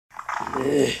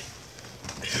Man,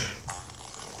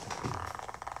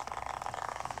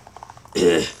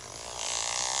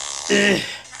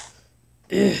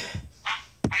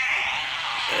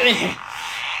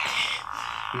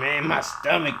 my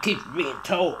stomach keeps being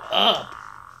tore up.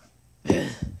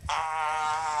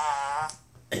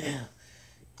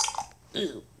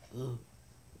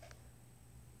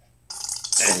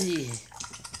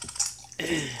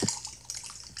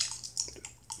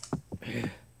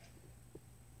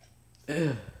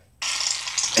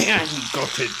 I need to go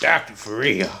to the doctor for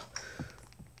real.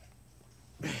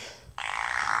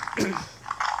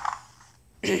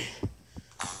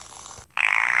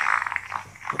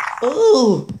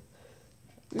 Ooh,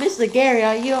 Mr. Gary,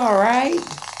 are you alright?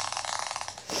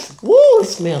 Woo, it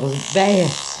smells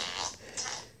bad.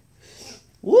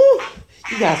 Woo,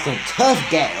 you got some tough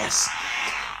gas.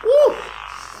 Woo.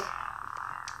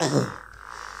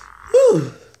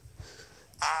 Whew.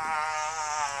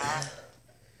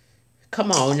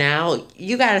 Come on now,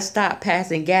 you gotta stop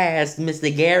passing gas,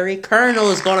 Mr. Gary. Kernel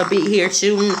is gonna be here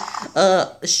shooting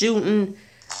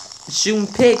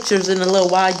pictures in a little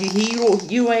while.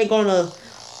 You ain't gonna.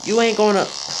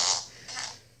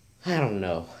 I don't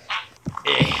know.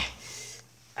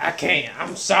 I can't.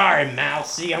 I'm sorry,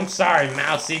 Mousey,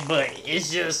 but it's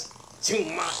just too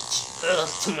much.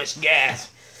 Too much gas.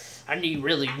 I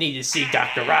really need to see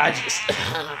Dr. Rogers.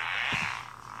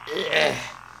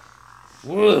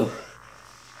 Woo.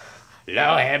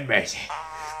 Lord have mercy.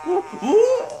 Ooh.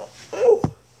 Ooh.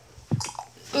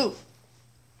 Ooh.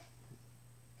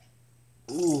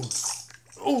 Ooh.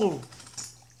 Ooh.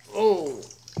 Ooh.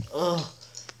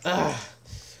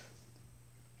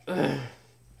 I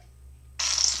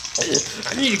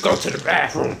need to go to the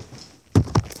bathroom.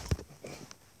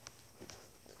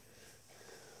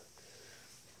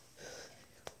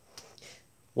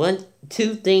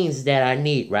 Two things that I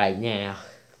need right now.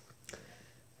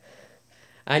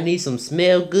 I need some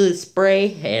smell good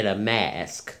spray and a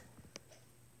mask.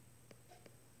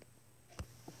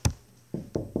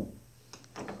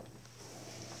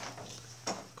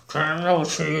 Kernel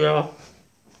here.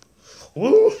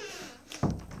 Woo.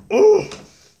 Ooh.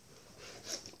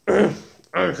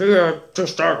 I'm here to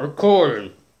start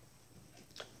recording.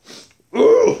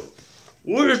 Ooh.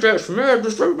 What is that smell?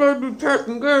 Did somebody be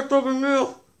passing gas up in there?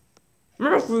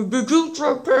 Mousey, did you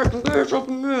try passing gas up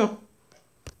in there?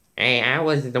 Hey, I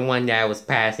wasn't the one that was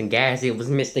passing gas. It was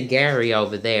Mr. Gary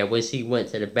over there when she went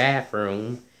to the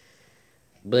bathroom.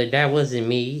 But that wasn't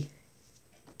me.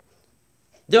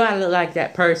 Do I look like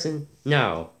that person?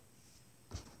 No.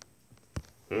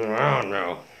 I don't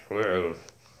know. Well,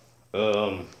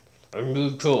 I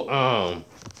need to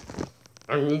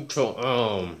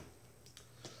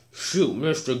shoot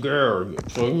Mr. Gary.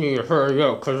 So you need to hurry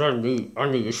up, cause I need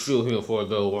to shoot him for a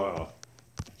little while.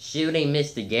 Shooting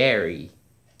Mr. Gary?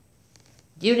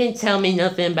 You didn't tell me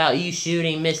nothing about you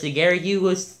shooting Mr. Gary. You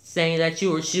was saying that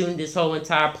you were shooting this whole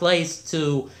entire place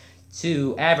to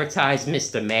advertise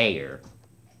Mr. Mayor.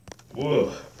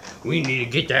 Whoa, we need to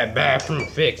get that bathroom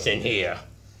fixed in here.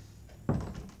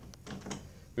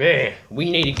 Man,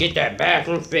 we need to get that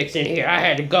bathroom fixed in here. I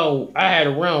had to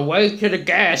run way to the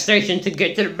gas station to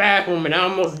get to the bathroom, and I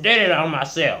almost did it on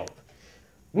myself.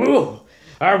 Woo,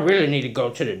 I really need to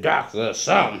go to the doctor or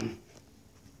something.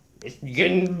 It's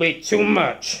getting a bit too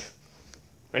much.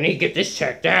 I need to get this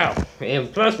checked out.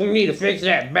 And plus, we need to fix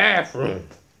that bathroom.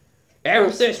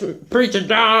 Ever since Preacher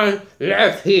Don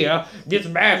left here, this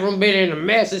bathroom been in a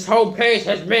mess. This whole place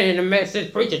has been in a mess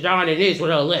since Preacher Don and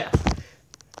Israel left.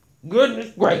 Goodness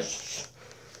gracious.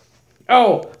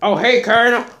 Oh, hey,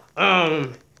 Kernel.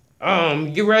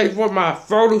 You ready for my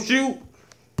photo shoot?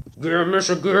 Yeah,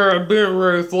 Mr. Gary, I've been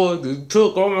ready for it. It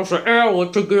took almost an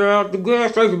hour to get out the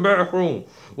gas station bathroom.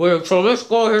 Well, so let's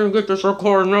go ahead and get this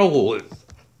recording over with.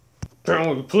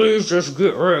 Can we please just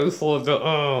get ready for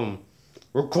the,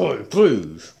 recording,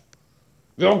 please?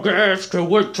 Your guys can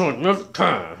wait till another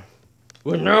time.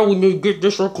 But now we need to get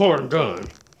this recording done.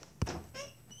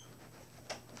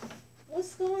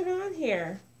 What's going on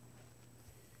here?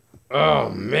 Oh,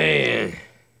 man.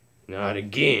 Not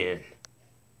again.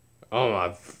 On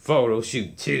my photo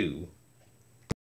shoot, too.